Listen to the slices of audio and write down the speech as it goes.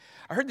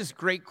I heard this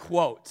great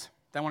quote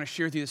that I want to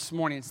share with you this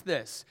morning. It's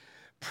this: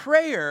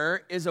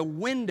 prayer is a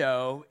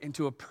window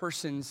into a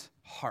person's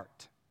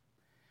heart.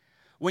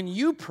 When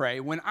you pray,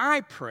 when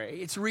I pray,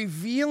 it's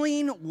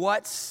revealing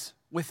what's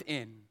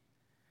within.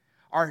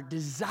 Our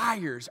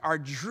desires, our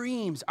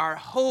dreams, our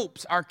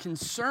hopes, our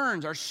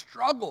concerns, our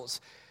struggles,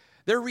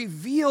 they're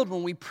revealed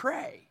when we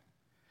pray.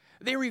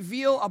 They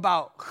reveal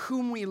about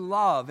whom we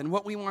love and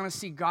what we want to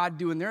see God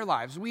do in their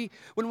lives.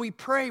 When we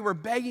pray, we're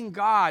begging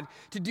God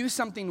to do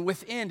something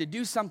within, to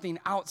do something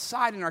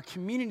outside in our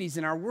communities,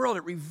 in our world.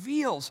 It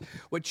reveals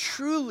what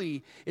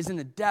truly is in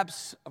the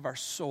depths of our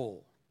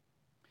soul.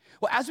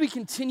 Well, as we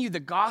continue the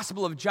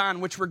Gospel of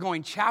John, which we're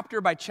going chapter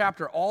by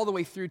chapter all the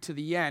way through to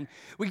the end,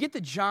 we get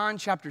to John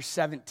chapter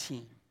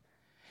 17.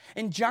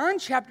 And John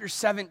chapter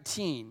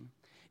 17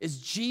 is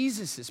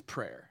Jesus'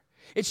 prayer.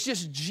 It's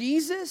just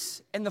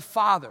Jesus and the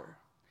Father.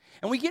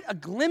 And we get a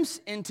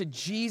glimpse into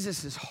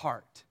Jesus'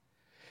 heart.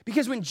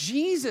 Because when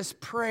Jesus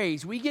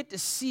prays, we get to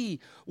see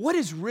what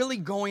is really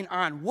going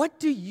on. What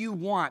do you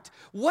want?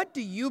 What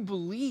do you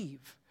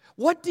believe?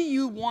 What do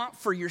you want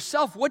for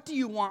yourself? What do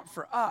you want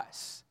for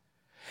us?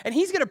 And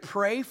he's going to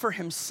pray for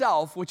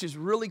himself, which is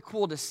really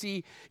cool to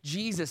see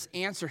Jesus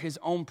answer his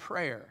own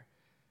prayer.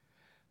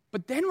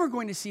 But then we're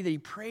going to see that he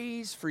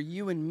prays for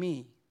you and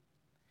me.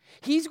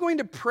 He's going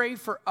to pray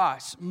for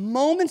us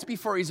moments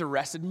before he's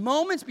arrested,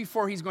 moments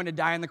before he's going to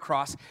die on the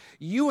cross.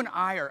 You and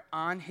I are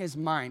on his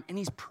mind, and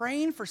he's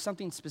praying for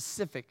something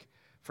specific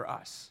for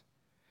us.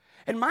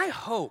 And my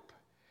hope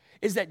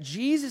is that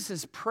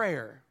Jesus'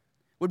 prayer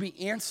would be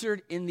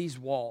answered in these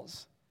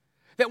walls.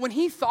 That when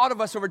he thought of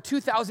us over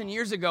 2,000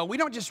 years ago, we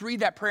don't just read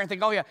that prayer and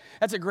think, oh yeah,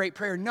 that's a great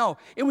prayer. No,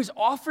 it was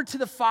offered to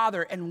the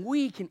Father, and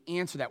we can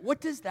answer that.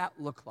 What does that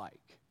look like?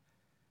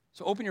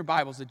 So open your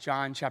Bibles to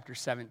John chapter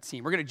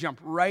 17. We're going to jump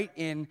right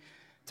in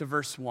to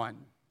verse 1.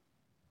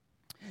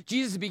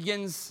 Jesus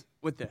begins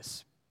with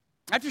this.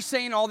 After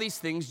saying all these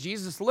things,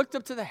 Jesus looked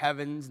up to the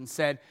heavens and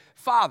said,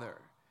 Father,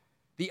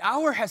 the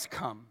hour has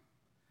come.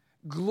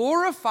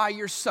 Glorify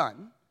your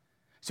Son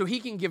so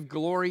he can give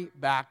glory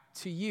back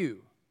to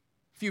you.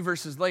 A few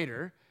verses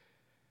later,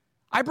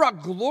 I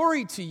brought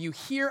glory to you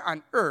here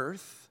on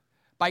earth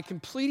by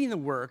completing the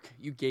work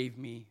you gave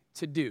me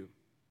to do.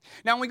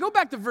 Now, when we go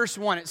back to verse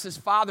 1, it says,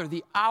 Father,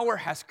 the hour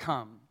has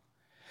come.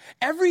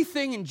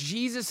 Everything in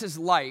Jesus'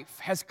 life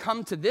has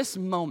come to this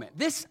moment,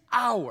 this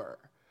hour,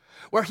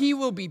 where he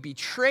will be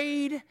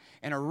betrayed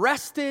and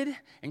arrested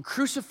and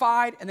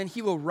crucified, and then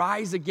he will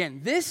rise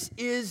again. This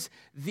is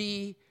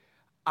the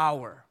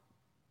hour.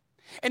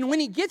 And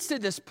when he gets to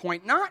this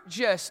point, not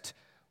just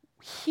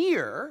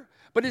here,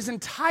 but his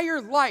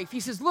entire life, he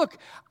says, look,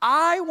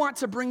 I want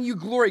to bring you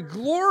glory.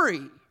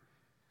 Glory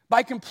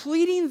by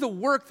completing the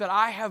work that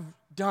I have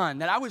done,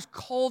 that I was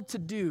called to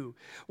do.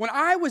 When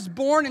I was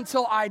born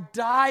until I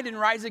died and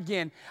rise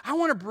again, I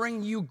want to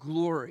bring you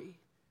glory.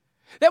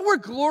 That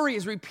word glory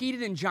is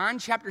repeated in John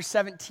chapter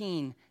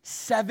 17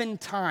 7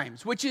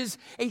 times, which is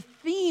a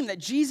theme that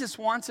Jesus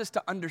wants us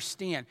to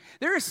understand.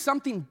 There is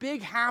something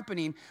big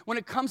happening when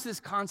it comes to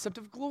this concept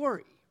of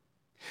glory.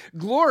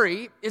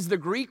 Glory is the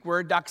Greek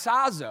word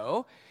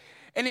doxazo,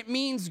 and it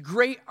means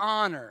great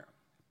honor,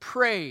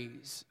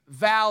 praise,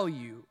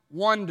 value,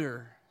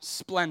 wonder,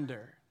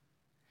 splendor.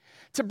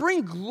 To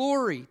bring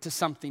glory to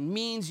something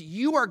means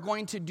you are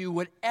going to do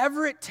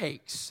whatever it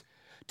takes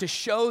to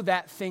show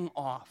that thing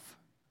off.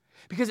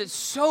 Because it's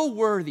so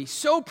worthy,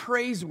 so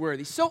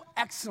praiseworthy, so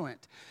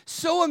excellent,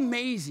 so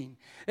amazing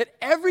that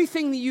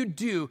everything that you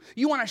do,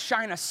 you want to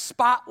shine a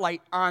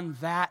spotlight on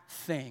that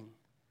thing.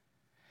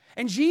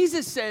 And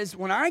Jesus says,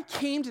 when I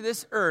came to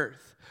this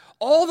earth,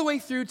 all the way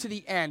through to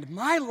the end,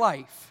 my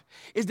life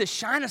is to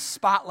shine a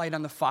spotlight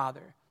on the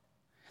Father.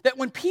 That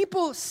when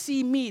people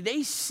see me,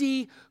 they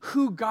see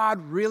who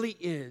God really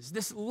is.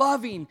 This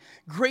loving,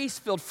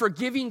 grace-filled,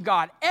 forgiving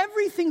God.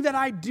 Everything that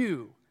I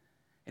do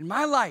in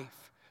my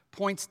life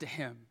points to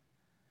him.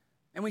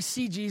 And we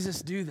see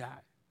Jesus do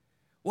that.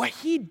 What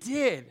he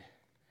did,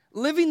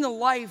 living the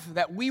life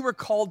that we were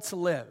called to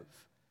live,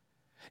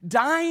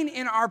 dying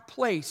in our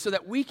place so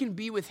that we can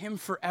be with him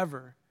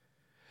forever,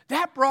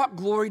 that brought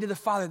glory to the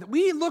Father. That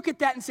we look at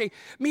that and say,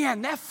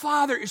 man, that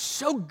Father is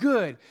so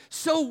good,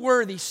 so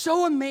worthy,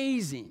 so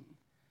amazing.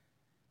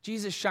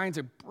 Jesus shines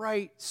a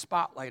bright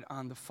spotlight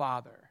on the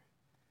Father.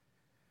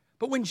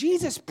 But when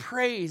Jesus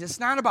prays, it's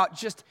not about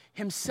just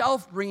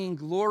himself bringing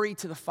glory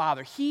to the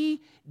Father.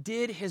 He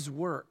did his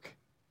work.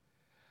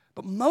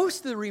 But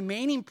most of the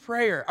remaining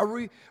prayer,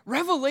 a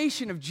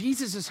revelation of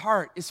Jesus'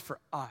 heart, is for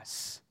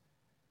us.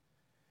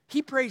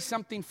 He prays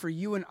something for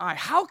you and I.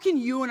 How can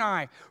you and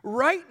I,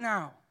 right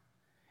now,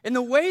 in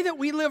the way that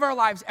we live our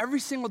lives every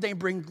single day,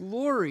 bring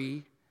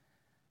glory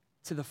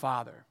to the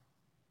Father?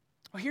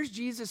 Well, here's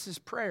Jesus'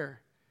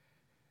 prayer.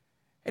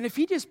 And if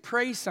he just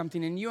prays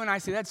something and you and I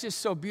say, that's just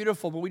so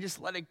beautiful, but we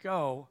just let it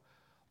go,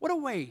 what a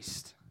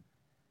waste.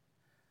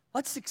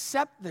 Let's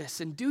accept this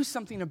and do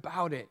something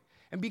about it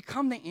and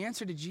become the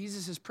answer to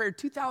Jesus' prayer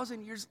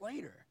 2,000 years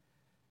later.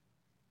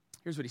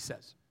 Here's what he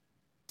says,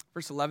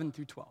 verse 11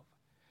 through 12.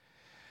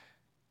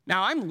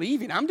 Now I'm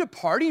leaving. I'm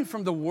departing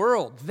from the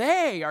world.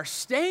 They are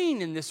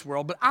staying in this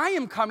world, but I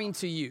am coming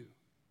to you.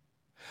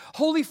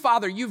 Holy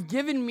Father, you've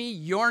given me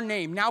your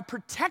name. Now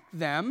protect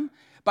them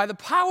by the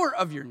power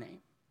of your name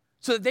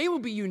so that they will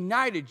be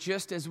united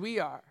just as we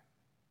are.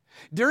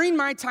 During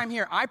my time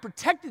here, I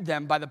protected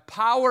them by the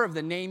power of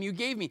the name you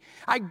gave me.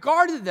 I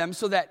guarded them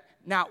so that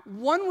not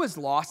one was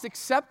lost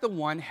except the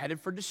one headed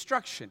for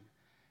destruction,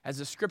 as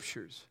the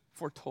scriptures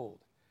foretold.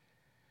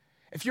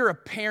 If you're a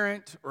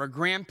parent or a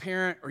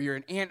grandparent or you're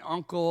an aunt,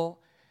 uncle,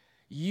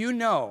 you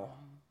know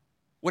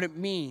what it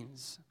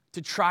means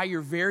to try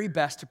your very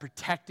best to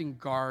protect and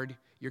guard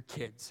your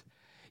kids.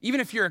 Even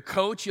if you're a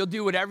coach, you'll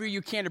do whatever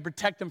you can to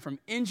protect them from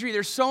injury.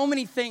 There's so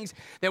many things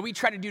that we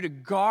try to do to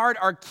guard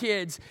our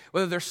kids,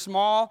 whether they're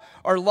small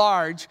or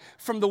large,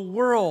 from the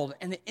world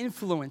and the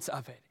influence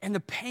of it and the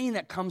pain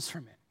that comes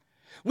from it.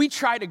 We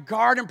try to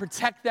guard and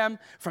protect them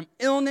from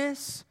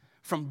illness,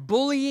 from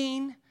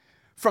bullying,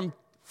 from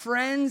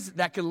friends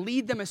that could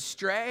lead them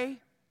astray.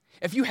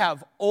 If you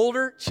have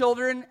older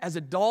children as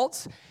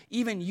adults,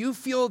 even you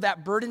feel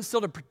that burden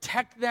still to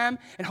protect them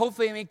and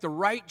hopefully make the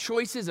right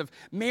choices of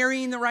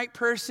marrying the right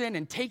person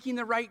and taking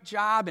the right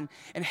job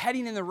and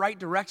heading in the right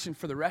direction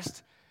for the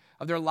rest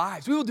of their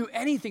lives. We will do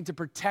anything to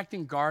protect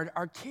and guard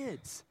our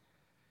kids.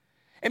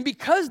 And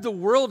because the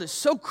world is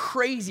so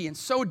crazy and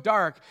so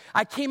dark,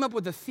 I came up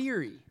with a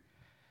theory.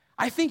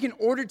 I think in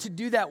order to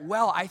do that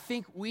well, I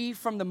think we,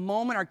 from the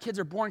moment our kids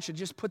are born, should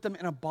just put them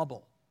in a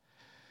bubble.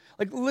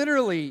 Like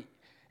literally,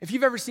 if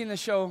you've ever seen the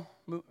show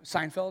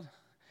Seinfeld,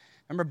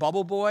 remember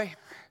Bubble Boy?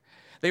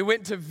 They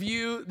went to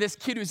view this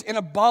kid who's in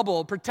a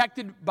bubble,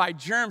 protected by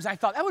germs. I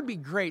thought that would be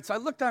great. So I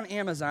looked on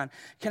Amazon,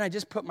 can I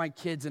just put my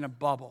kids in a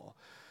bubble?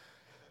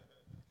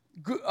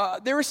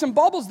 There were some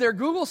bubbles there.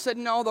 Google said,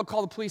 no, they'll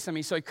call the police on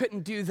me, so I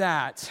couldn't do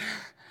that.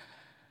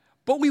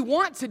 But we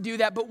want to do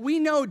that, but we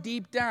know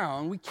deep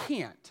down we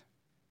can't.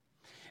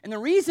 And the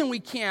reason we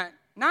can't,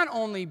 not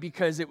only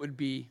because it would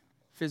be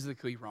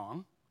physically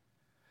wrong,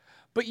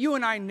 but you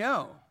and I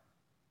know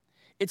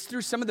it's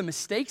through some of the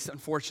mistakes,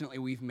 unfortunately,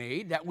 we've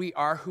made that we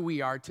are who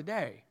we are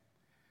today.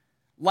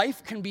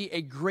 Life can be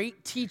a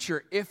great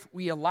teacher if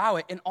we allow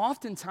it, and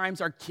oftentimes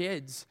our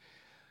kids,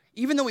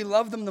 even though we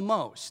love them the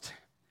most,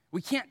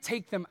 we can't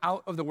take them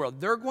out of the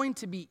world. They're going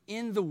to be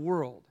in the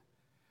world.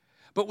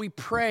 But we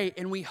pray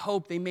and we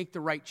hope they make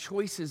the right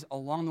choices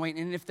along the way.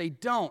 And if they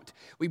don't,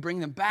 we bring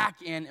them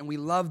back in and we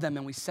love them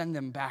and we send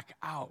them back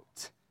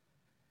out.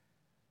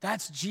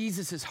 That's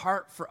Jesus'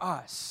 heart for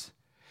us.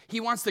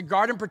 He wants to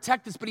guard and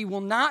protect us, but he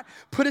will not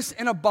put us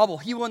in a bubble.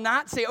 He will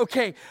not say,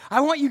 okay,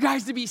 I want you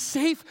guys to be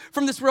safe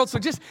from this world, so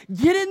just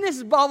get in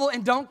this bubble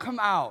and don't come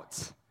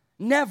out.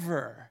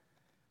 Never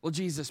will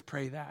Jesus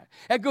pray that.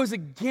 That goes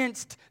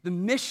against the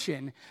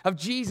mission of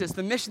Jesus,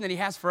 the mission that he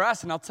has for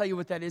us, and I'll tell you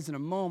what that is in a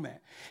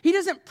moment. He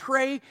doesn't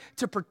pray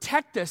to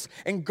protect us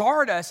and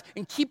guard us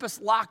and keep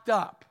us locked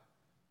up.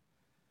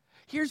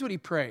 Here's what he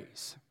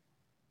prays.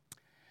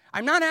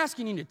 I'm not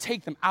asking you to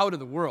take them out of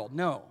the world,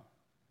 no,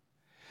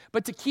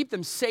 but to keep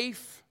them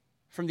safe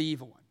from the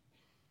evil one.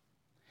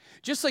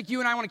 Just like you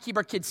and I want to keep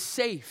our kids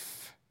safe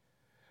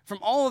from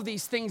all of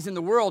these things in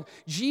the world,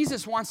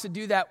 Jesus wants to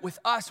do that with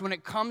us when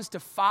it comes to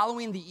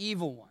following the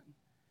evil one.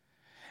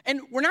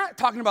 And we're not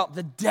talking about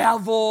the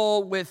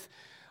devil with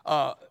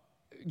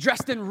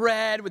dressed in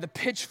red with a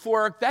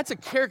pitchfork. That's a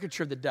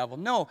caricature of the devil.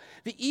 No,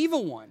 the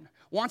evil one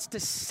wants to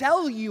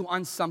sell you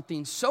on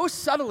something so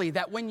subtly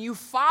that when you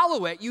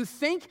follow it, you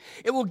think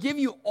it will give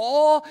you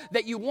all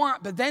that you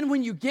want, but then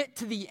when you get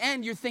to the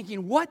end, you're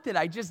thinking, what did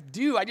I just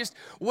do? I just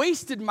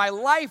wasted my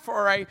life,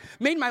 or I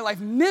made my life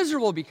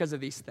miserable because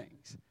of these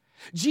things.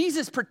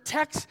 Jesus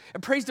protects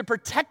and prays to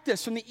protect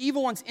us from the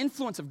evil one's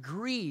influence of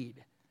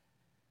greed,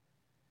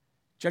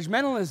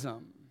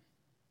 judgmentalism,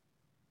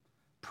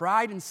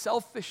 pride and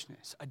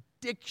selfishness,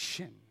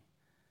 addiction,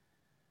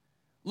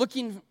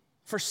 looking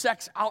for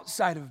sex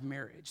outside of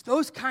marriage,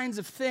 those kinds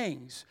of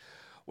things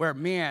where,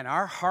 man,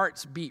 our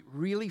hearts beat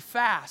really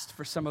fast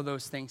for some of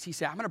those things. He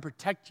said, I'm going to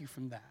protect you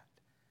from that.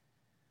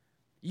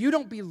 You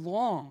don't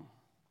belong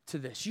to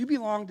this. You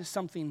belong to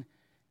something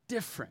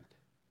different.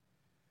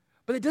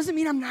 But it doesn't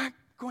mean I'm not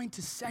going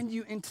to send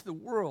you into the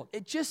world.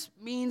 It just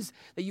means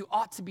that you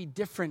ought to be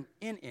different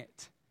in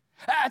it.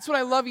 That's what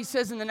I love. He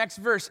says in the next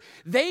verse,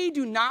 they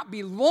do not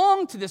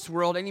belong to this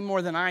world any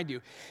more than I do.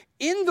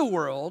 In the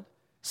world,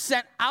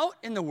 sent out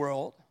in the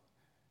world,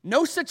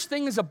 no such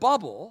thing as a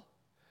bubble,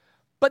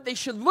 but they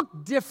should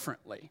look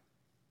differently.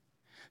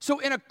 So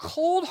in a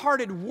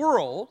cold-hearted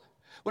world,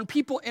 when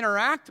people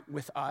interact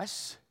with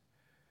us,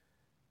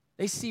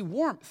 they see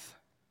warmth,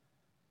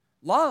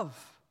 love,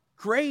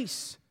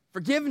 grace,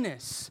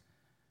 forgiveness,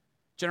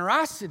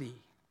 generosity.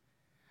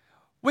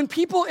 When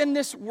people in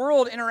this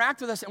world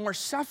interact with us and we're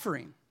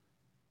suffering,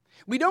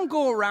 we don't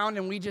go around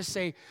and we just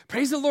say,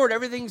 praise the Lord,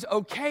 everything's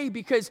okay,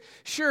 because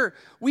sure,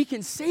 we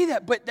can say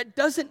that, but that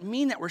doesn't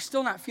mean that we're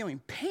still not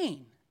feeling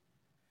pain.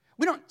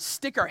 We don't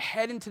stick our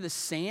head into the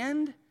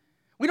sand.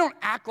 We don't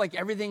act like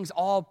everything's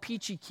all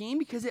peachy keen,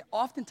 because it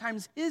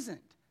oftentimes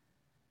isn't.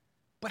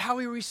 But how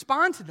we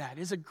respond to that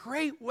is a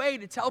great way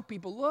to tell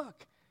people,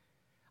 look,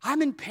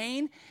 I'm in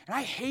pain, and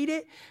I hate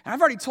it, and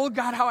I've already told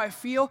God how I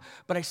feel,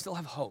 but I still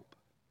have hope.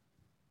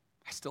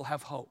 I still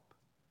have hope.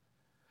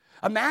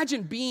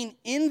 Imagine being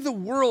in the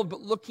world,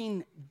 but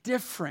looking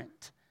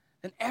different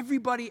than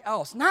everybody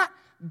else. Not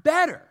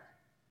better,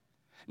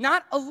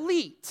 not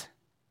elite,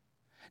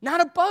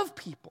 not above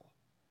people,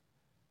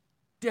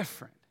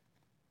 different.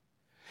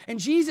 And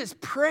Jesus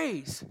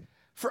prays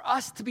for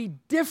us to be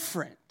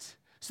different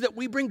so that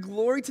we bring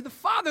glory to the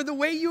Father. The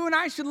way you and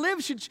I should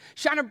live should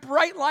shine a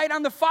bright light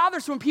on the Father,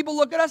 so when people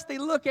look at us, they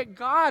look at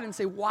God and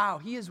say, wow,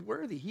 he is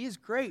worthy, he is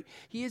great,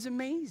 he is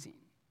amazing.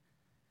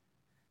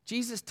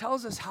 Jesus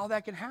tells us how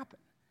that can happen.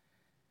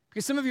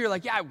 Because some of you are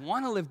like, yeah, I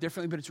want to live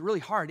differently, but it's really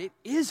hard. It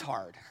is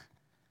hard.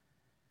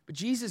 But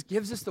Jesus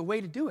gives us the way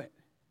to do it.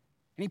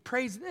 And he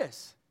prays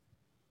this: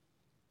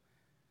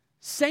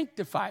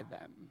 sanctify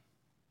them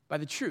by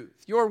the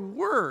truth. Your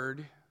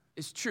word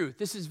is truth.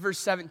 This is verse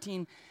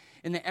 17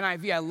 in the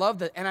NIV. I love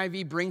that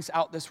NIV brings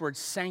out this word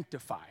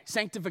sanctify,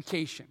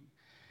 sanctification.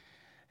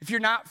 If you're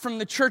not from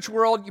the church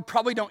world, you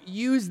probably don't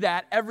use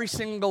that every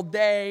single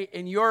day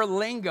in your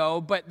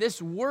lingo, but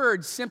this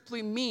word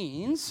simply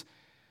means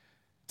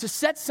to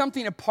set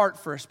something apart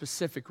for a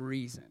specific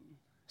reason.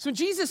 So when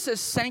Jesus says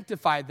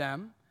sanctify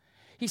them,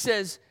 he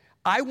says,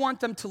 I want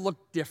them to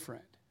look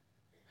different.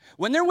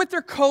 When they're with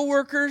their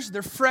coworkers,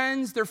 their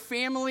friends, their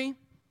family,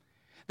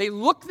 they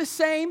look the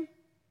same,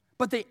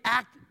 but they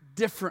act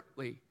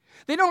differently.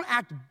 They don't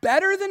act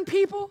better than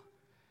people.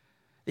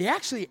 They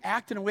actually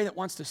act in a way that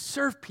wants to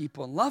serve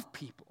people and love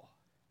people.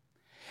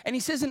 And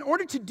he says in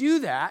order to do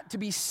that, to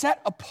be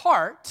set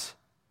apart,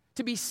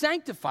 to be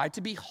sanctified,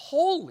 to be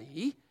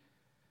holy,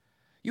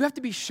 you have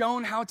to be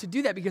shown how to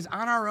do that, because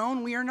on our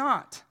own, we are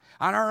not.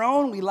 On our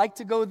own, we like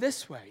to go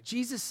this way.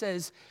 Jesus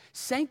says,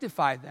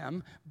 sanctify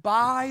them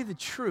by the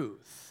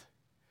truth.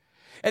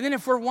 And then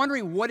if we're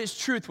wondering what is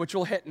truth, which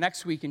we'll hit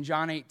next week in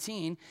John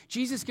 18,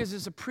 Jesus gives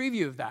us a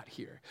preview of that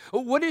here.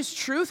 What is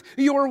truth?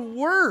 Your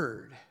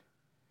word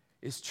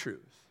is truth.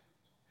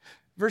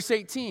 Verse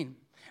 18,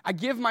 I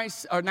give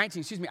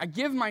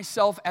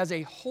myself as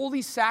a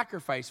holy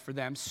sacrifice for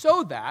them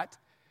so that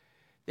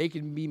they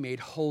can be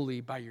made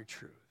holy by your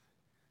truth.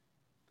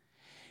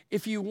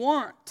 If you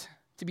want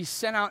to be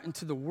sent out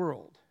into the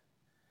world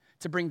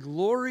to bring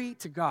glory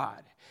to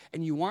God,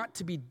 and you want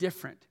to be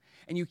different,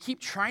 and you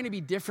keep trying to be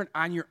different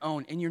on your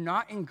own, and you're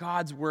not in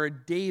God's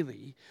word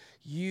daily,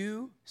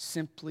 you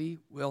simply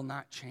will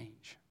not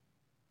change.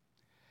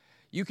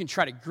 You can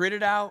try to grit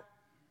it out.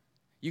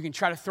 You can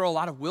try to throw a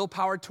lot of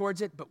willpower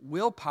towards it, but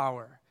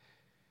willpower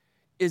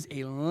is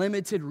a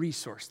limited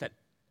resource that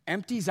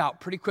empties out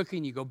pretty quickly,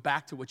 and you go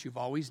back to what you've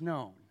always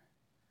known.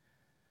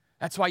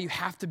 That's why you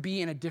have to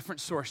be in a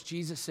different source.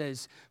 Jesus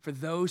says, for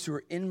those who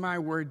are in my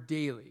word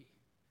daily,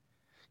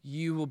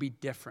 you will be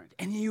different,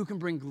 and you can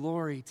bring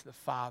glory to the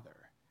Father.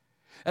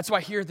 That's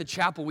why here at the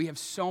chapel, we have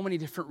so many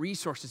different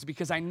resources,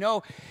 because I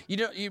know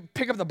you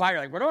pick up the Bible,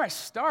 you're like, where do I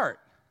start?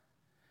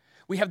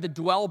 We have the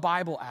Dwell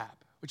Bible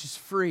app, which is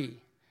free.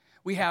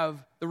 We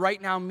have the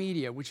Right Now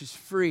Media, which is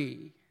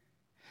free.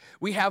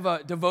 We have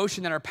a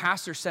devotion that our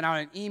pastor sent out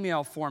an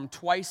email form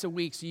twice a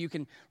week so you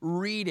can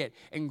read it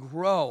and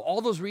grow.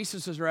 All those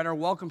resources are at our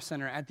Welcome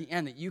Center at the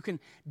end that you can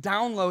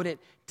download it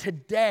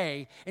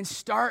today and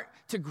start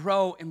to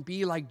grow and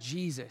be like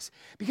Jesus.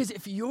 Because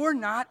if you're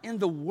not in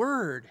the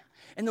Word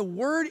and the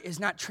Word is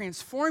not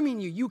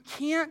transforming you, you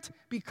can't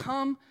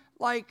become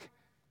like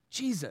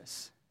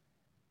Jesus.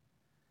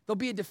 There'll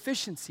be a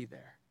deficiency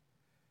there.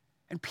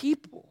 And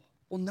people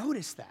will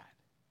notice that.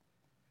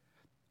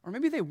 Or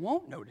maybe they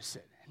won't notice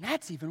it. And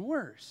that's even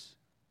worse.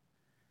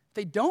 If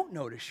they don't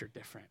notice you're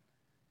different,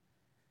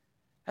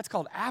 that's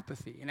called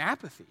apathy. And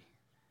apathy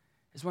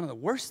is one of the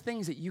worst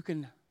things that you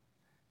can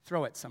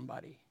throw at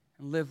somebody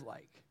and live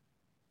like.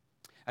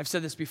 I've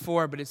said this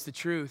before, but it's the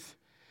truth.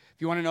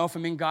 If you want to know if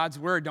I'm in God's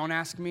word, don't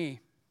ask me.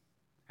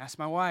 Ask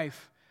my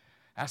wife.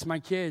 Ask my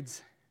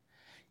kids.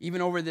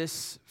 Even over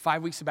this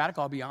 5-week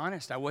sabbatical, I'll be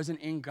honest, I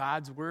wasn't in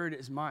God's word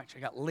as much. I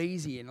got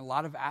lazy in a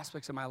lot of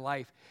aspects of my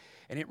life,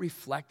 and it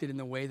reflected in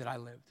the way that I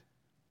lived.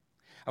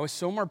 I was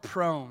so more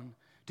prone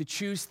to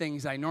choose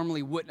things I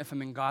normally wouldn't if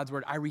I'm in God's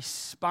word. I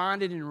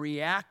responded and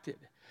reacted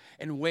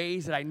in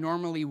ways that I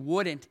normally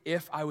wouldn't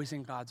if I was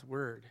in God's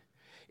word.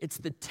 It's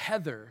the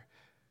tether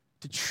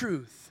to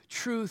truth.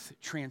 Truth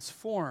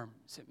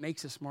transforms. It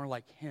makes us more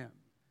like him.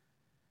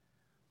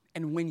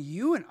 And when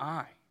you and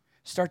I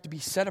start to be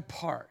set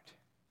apart,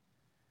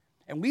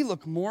 and we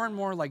look more and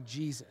more like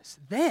Jesus,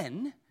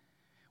 then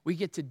we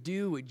get to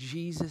do what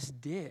Jesus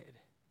did.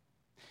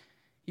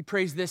 He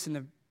prays this in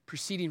the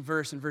preceding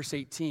verse, in verse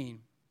 18.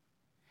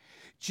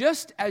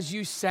 Just as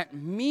you sent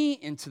me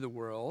into the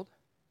world,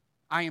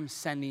 I am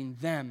sending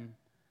them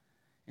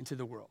into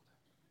the world.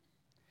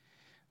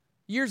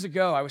 Years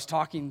ago, I was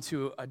talking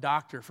to a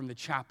doctor from the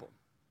chapel,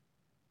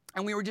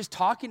 and we were just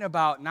talking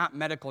about not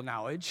medical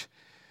knowledge,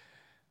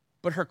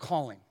 but her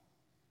calling.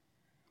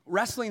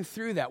 Wrestling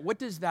through that, what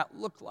does that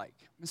look like?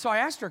 And so I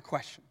asked her a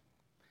question.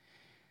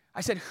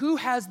 I said, who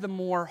has the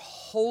more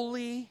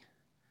holy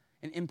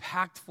and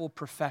impactful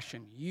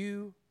profession,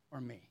 you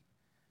or me?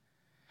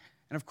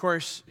 And of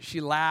course, she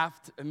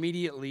laughed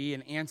immediately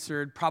and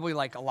answered, probably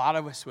like a lot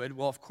of us would,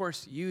 well, of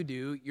course you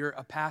do. You're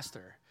a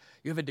pastor.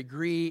 You have a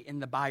degree in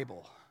the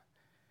Bible.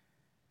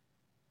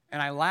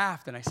 And I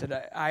laughed and I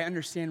said, I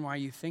understand why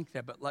you think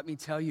that, but let me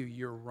tell you,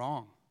 you're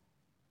wrong.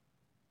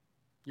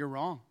 You're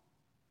wrong.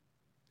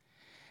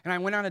 And I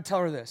went on to tell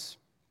her this.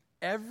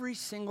 Every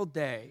single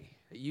day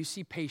that you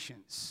see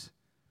patients,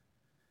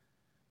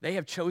 they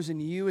have chosen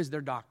you as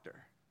their doctor.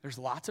 There's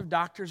lots of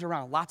doctors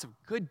around, lots of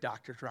good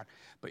doctors around,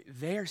 but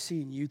they are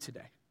seeing you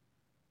today.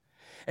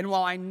 And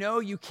while I know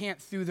you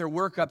can't, through their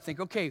workup, think,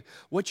 okay,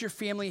 what's your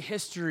family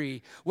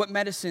history? What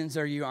medicines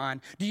are you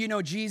on? Do you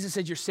know Jesus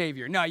as your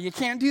Savior? No, you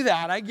can't do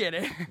that. I get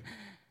it.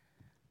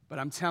 But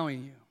I'm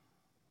telling you,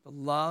 the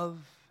love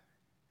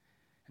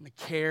and the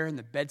care and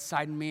the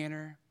bedside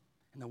manner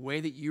and the way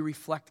that you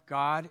reflect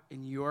God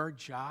in your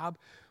job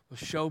will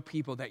show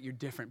people that you're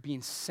different,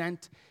 being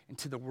sent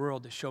into the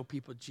world to show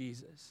people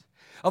Jesus.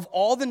 Of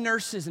all the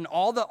nurses and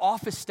all the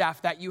office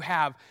staff that you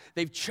have,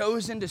 they've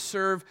chosen to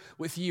serve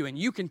with you, and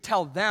you can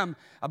tell them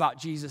about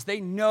Jesus. They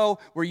know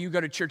where you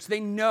go to church. They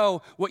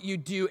know what you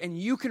do, and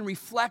you can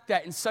reflect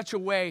that in such a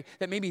way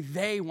that maybe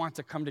they want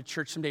to come to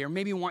church someday or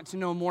maybe want to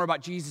know more about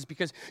Jesus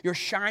because you're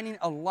shining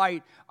a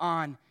light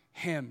on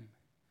him.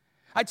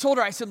 I told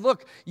her, I said,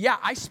 look, yeah,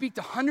 I speak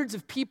to hundreds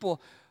of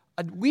people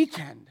a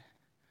weekend,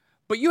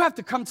 but you have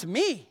to come to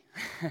me.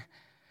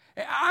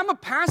 I'm a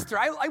pastor.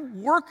 I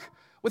work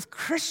with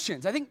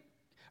Christians.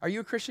 Are you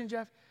a Christian,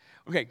 Jeff?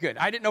 Okay, good.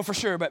 I didn't know for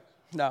sure, but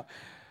no.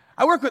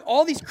 I work with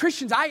all these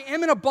Christians. I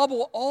am in a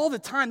bubble all the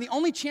time. The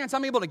only chance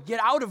I'm able to get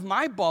out of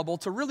my bubble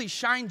to really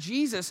shine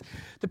Jesus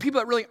to people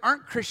that really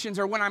aren't Christians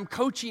or when I'm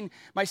coaching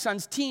my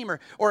son's team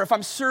or if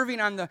I'm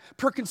serving on the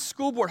Perkins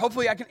School Board.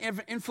 Hopefully I can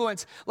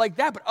influence like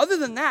that. But other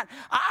than that,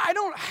 I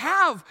don't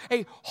have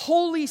a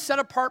holy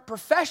set-apart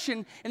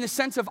profession in the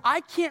sense of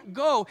I can't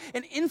go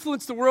and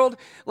influence the world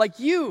like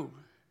you.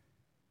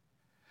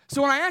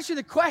 So when I ask you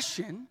the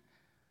question,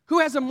 who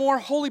has a more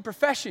holy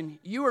profession,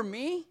 you or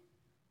me?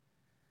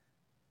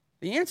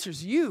 The answer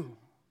is you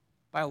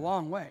by a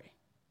long way.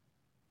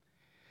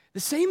 The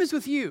same is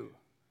with you.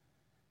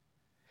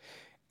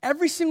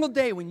 Every single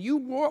day when you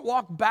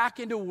walk back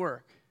into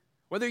work,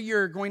 whether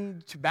you're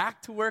going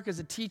back to work as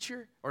a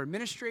teacher or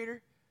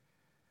administrator,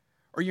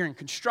 or you're in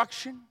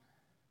construction,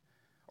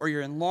 or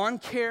you're in lawn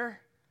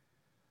care,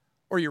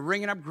 or you're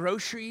ringing up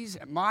groceries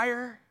at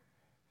Meijer,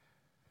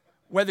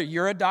 whether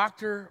you're a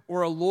doctor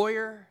or a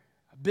lawyer,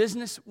 a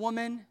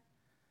businesswoman,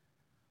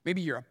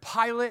 maybe you're a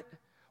pilot,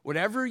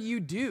 whatever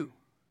you do,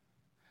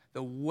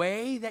 the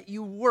way that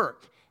you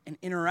work and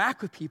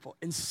interact with people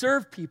and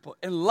serve people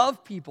and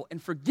love people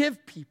and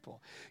forgive people,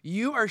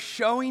 you are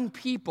showing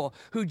people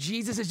who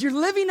Jesus is. You're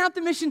living out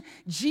the mission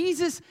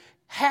Jesus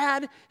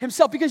had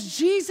himself, because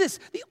Jesus,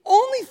 the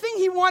only thing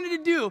he wanted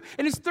to do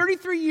in his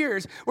 33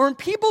 years, where when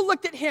people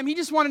looked at him, he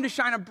just wanted to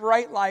shine a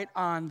bright light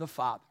on the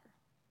Father.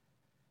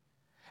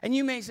 And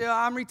you may say, oh,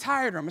 I'm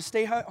retired, or I'm a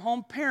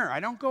stay-at-home parent.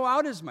 I don't go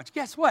out as much.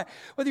 Guess what?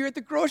 Whether you're at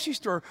the grocery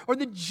store or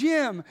the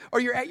gym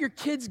or you're at your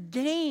kids'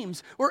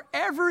 games,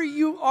 wherever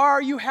you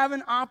are, you have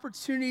an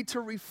opportunity to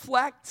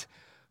reflect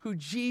who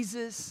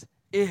Jesus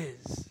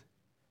is.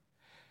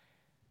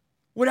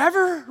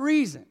 Whatever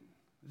reason,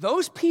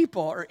 those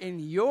people are in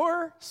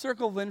your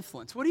circle of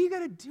influence. What are you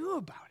going to do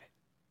about it?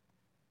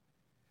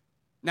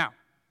 Now,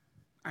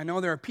 I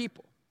know there are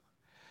people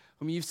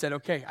whom you've said,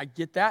 okay, I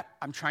get that.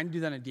 I'm trying to do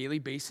that on a daily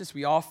basis.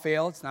 We all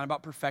fail. It's not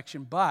about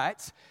perfection.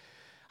 But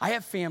I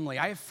have family.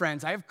 I have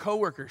friends. I have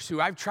coworkers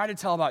who I've tried to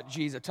tell about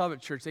Jesus, tell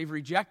about church. They've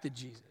rejected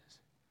Jesus.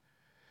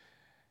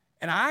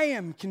 And I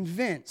am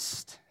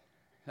convinced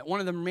that one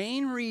of the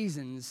main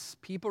reasons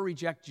people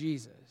reject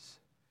Jesus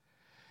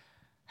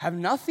have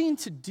nothing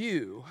to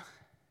do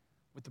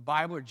with the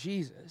Bible or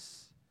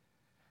Jesus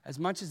as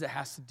much as it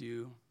has to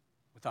do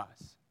with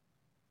us.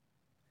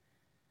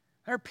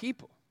 There are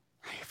people.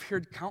 I've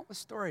heard countless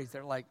stories.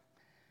 They're like,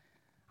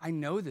 I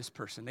know this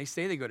person. They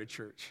say they go to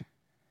church.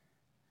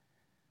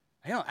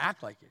 They don't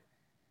act like it.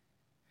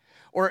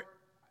 Or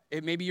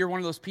maybe you're one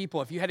of those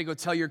people, if you had to go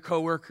tell your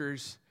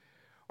coworkers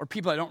or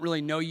people that don't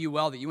really know you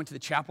well that you went to the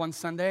chapel on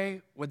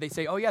Sunday, would they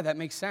say, oh yeah, that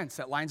makes sense.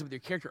 That lines up with your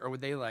character. Or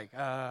would they like, what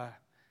are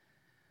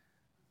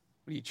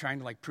you trying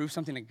to like prove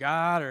something to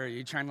God? Or are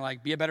you trying to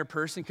like be a better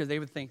person? Because they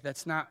would think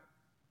that's not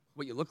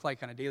what you look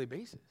like on a daily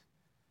basis.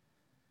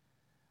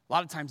 A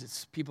lot of times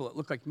it's people that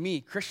look like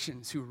me,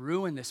 Christians, who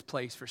ruin this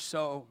place for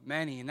so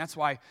many. And that's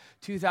why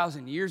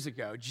 2,000 years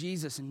ago,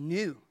 Jesus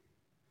knew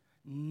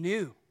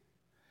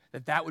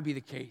that would be the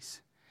case.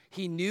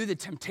 He knew the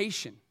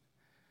temptation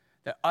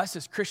that us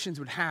as Christians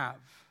would have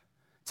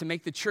to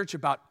make the church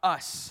about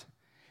us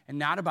and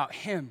not about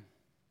him.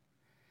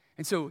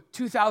 And so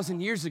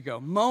 2,000 years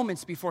ago,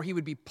 moments before he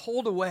would be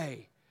pulled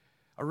away,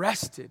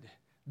 arrested,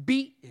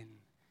 beaten,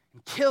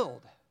 and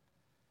killed,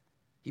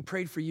 he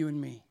prayed for you and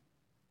me.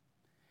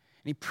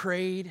 And he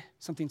prayed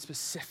something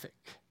specific.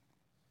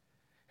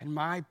 And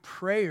my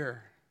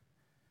prayer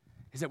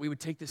is that we would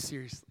take this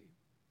seriously.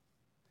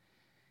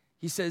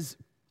 He says,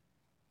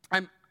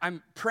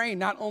 I'm praying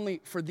not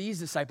only for these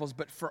disciples,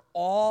 but for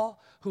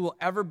all who will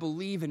ever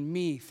believe in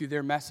me through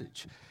their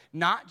message.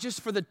 Not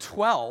just for the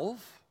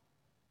 12,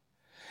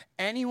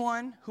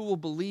 anyone who will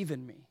believe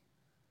in me.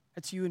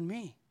 That's you and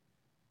me.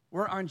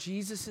 We're on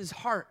Jesus'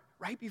 heart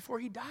right before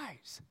he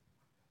dies.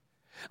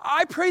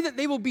 I pray that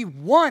they will be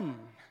one,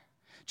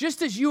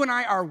 just as you and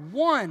I are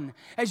one,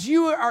 as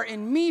you are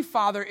in me,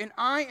 Father, and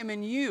I am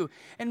in you.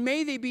 And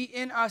may they be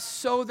in us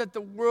so that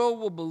the world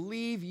will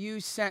believe you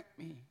sent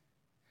me.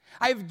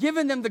 I have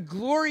given them the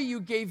glory you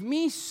gave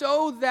me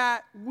so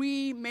that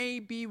we may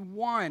be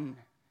one.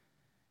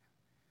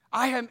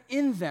 I am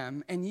in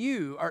them and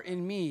you are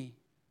in me.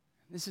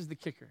 This is the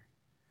kicker.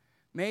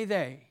 May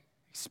they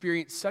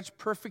experience such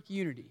perfect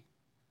unity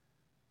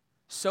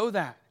so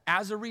that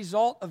as a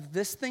result of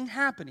this thing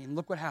happening,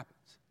 look what happens.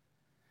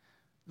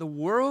 The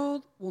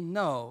world will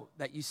know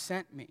that you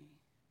sent me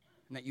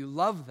and that you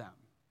love them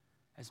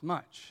as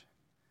much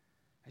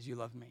as you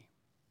love me.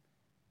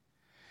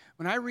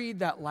 When I read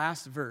that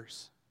last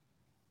verse,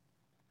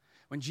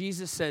 when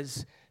Jesus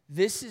says,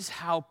 this is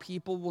how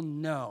people will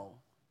know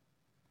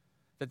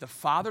that the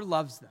Father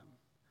loves them,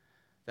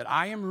 that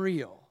I am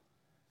real,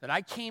 that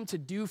I came to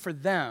do for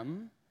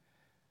them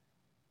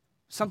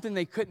something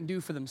they couldn't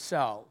do for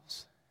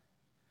themselves.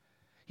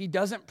 He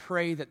doesn't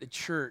pray that the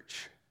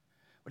church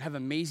would have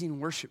amazing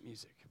worship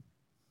music.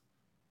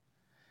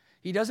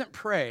 He doesn't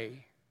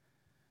pray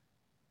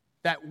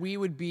that we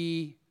would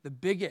be the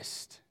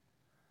biggest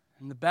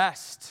and the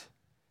best,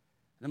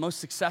 the most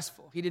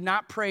successful. He did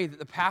not pray that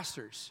the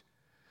pastors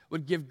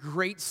would give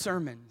great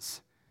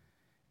sermons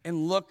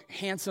and look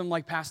handsome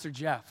like Pastor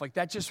Jeff. Like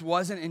that just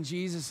wasn't in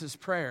Jesus'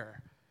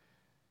 prayer.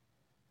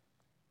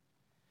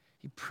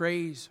 He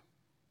prays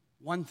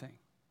one thing: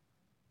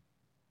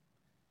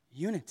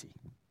 unity.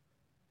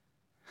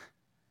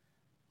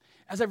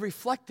 As I've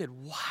reflected,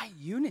 why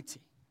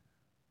unity?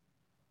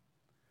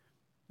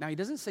 Now, he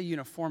doesn't say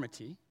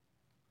uniformity.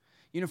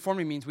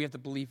 Uniformity means we have to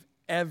believe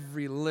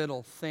every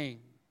little thing.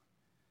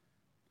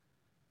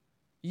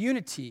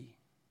 Unity,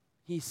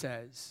 he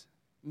says,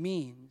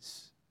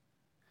 means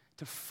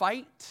to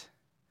fight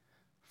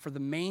for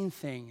the main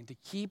thing and to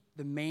keep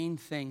the main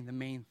thing the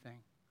main thing.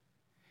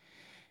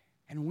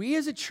 And we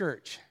as a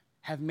church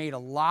have made a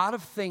lot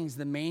of things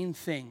the main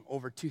thing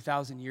over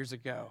 2,000 years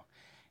ago.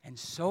 And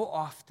so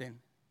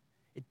often,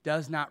 it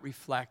does not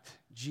reflect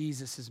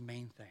Jesus'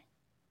 main thing.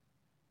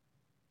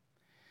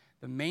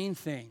 The main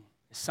thing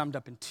is summed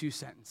up in 2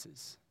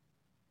 sentences.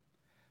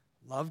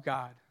 Love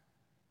God,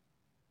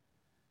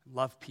 and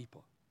love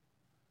people.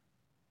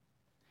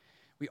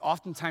 We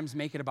oftentimes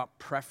make it about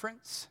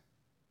preference.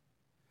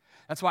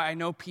 That's why I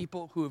know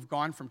people who have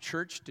gone from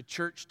church to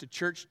church to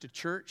church to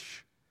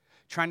church,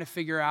 trying to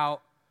figure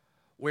out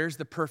where's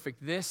the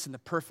perfect this and the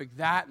perfect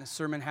that, and the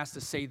sermon has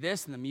to say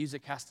this and the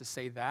music has to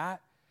say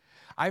that.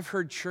 I've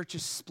heard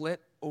churches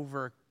split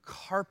over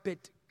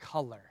carpet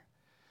color.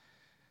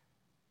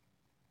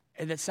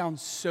 And that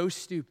sounds so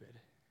stupid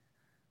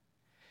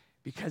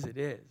because it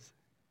is.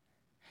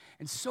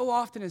 And so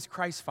often as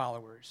Christ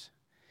followers,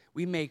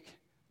 we make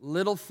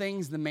little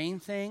things the main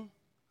thing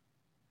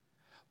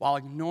while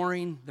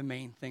ignoring the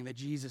main thing that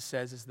Jesus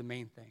says is the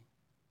main thing.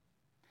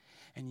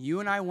 And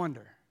you and I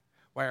wonder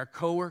why our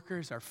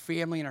coworkers, our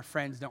family, and our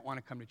friends don't want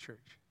to come to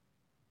church.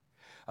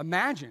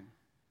 Imagine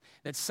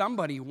that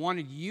somebody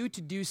wanted you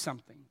to do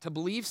something, to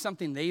believe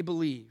something they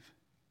believe,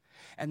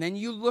 and then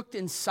you looked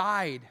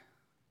inside,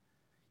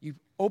 you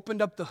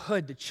opened up the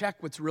hood to check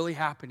what's really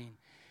happening,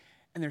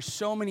 and there's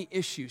so many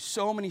issues,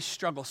 so many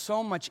struggles,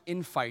 so much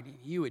infighting.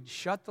 You would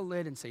shut the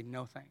lid and say,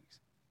 no thanks.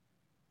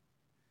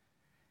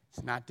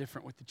 It's not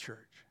different with the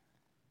church.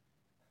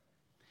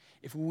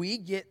 If we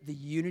get the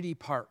unity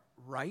part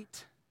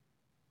right,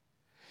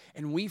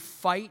 and we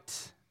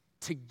fight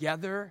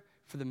together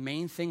for the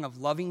main thing of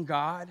loving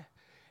God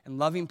and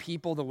loving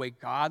people the way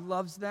God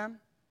loves them,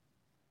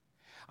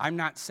 I'm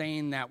not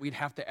saying that we'd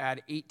have to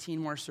add 18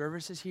 more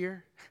services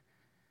here,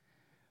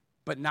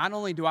 but not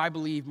only do I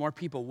believe more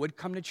people would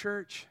come to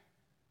church,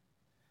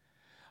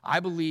 I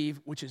believe,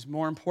 which is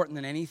more important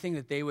than anything,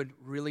 that they would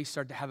really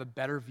start to have a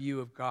better view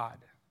of God.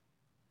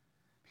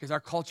 Because our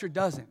culture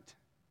doesn't.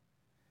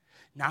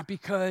 Not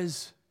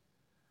because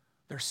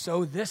they're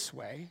so this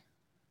way,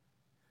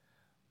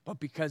 but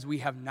because we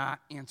have not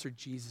answered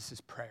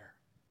Jesus' prayer.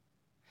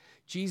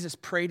 Jesus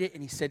prayed it,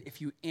 and he said,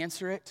 if you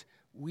answer it,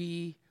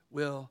 we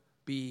will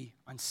be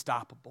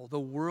unstoppable. The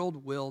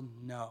world will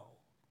know.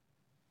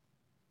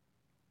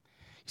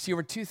 You see,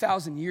 over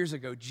 2,000 years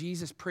ago,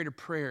 Jesus prayed a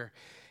prayer,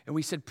 and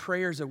we said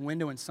prayer is a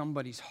window in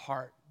somebody's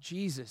heart.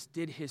 Jesus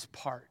did his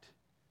part.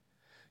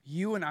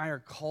 You and I are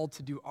called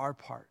to do our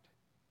part.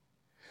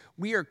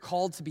 We are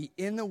called to be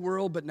in the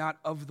world, but not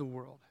of the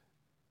world.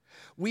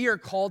 We are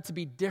called to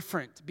be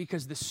different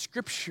because the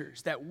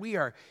scriptures that we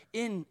are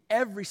in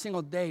every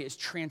single day is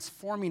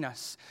transforming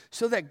us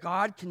so that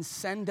God can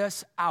send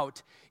us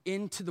out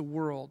into the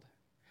world.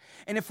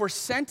 And if we're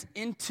sent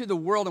into the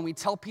world and we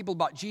tell people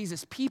about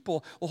Jesus,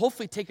 people will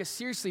hopefully take us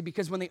seriously,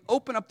 because when they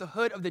open up the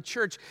hood of the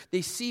church,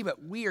 they see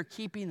that we are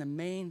keeping the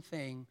main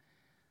thing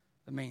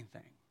the main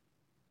thing.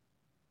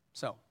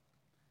 So,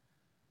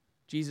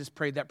 Jesus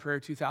prayed that prayer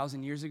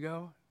 2,000 years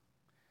ago,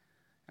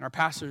 and our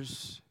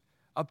pastors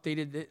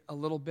updated it a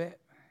little bit,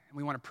 and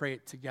we want to pray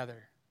it together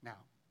now.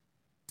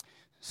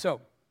 So,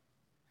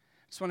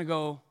 I just want to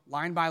go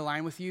line by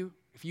line with you.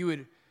 If you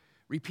would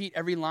repeat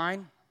every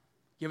line,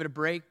 give it a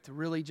break to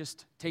really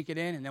just take it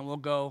in, and then we'll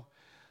go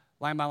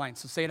line by line.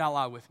 So say it out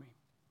loud with me.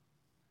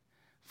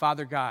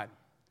 Father God,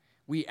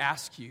 we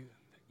ask you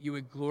that you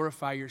would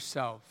glorify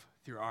yourself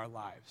through our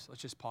lives.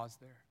 Let's just pause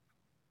there.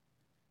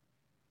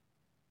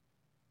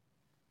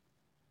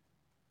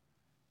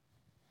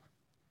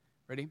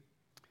 Ready?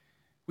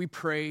 We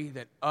pray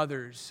that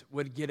others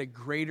would get a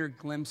greater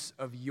glimpse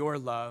of your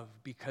love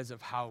because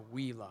of how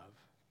we love.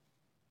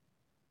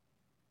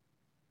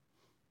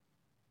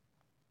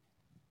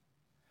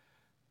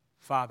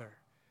 Father,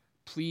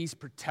 please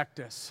protect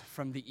us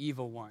from the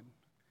evil one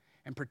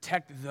and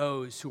protect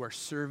those who are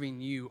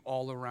serving you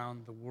all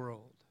around the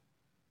world.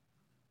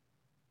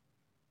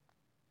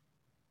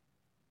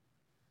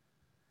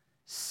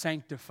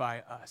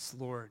 Sanctify us,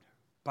 Lord,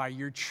 by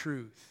your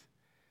truth.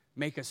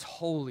 Make us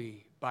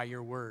holy by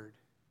your word.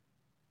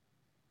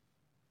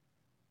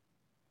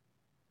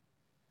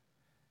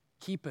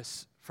 Keep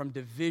us from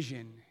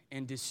division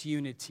and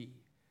disunity.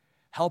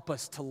 Help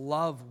us to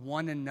love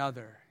one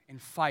another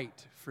and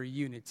fight for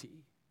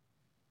unity.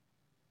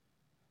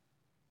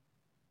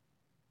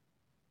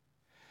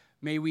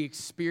 May we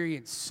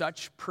experience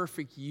such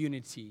perfect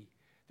unity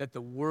that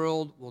the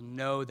world will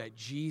know that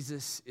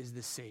Jesus is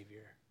the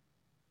Savior.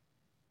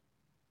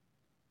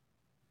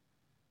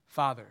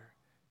 Father,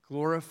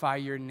 glorify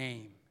your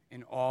name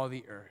in all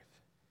the earth.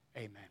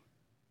 Amen.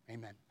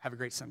 Amen. Have a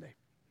great Sunday.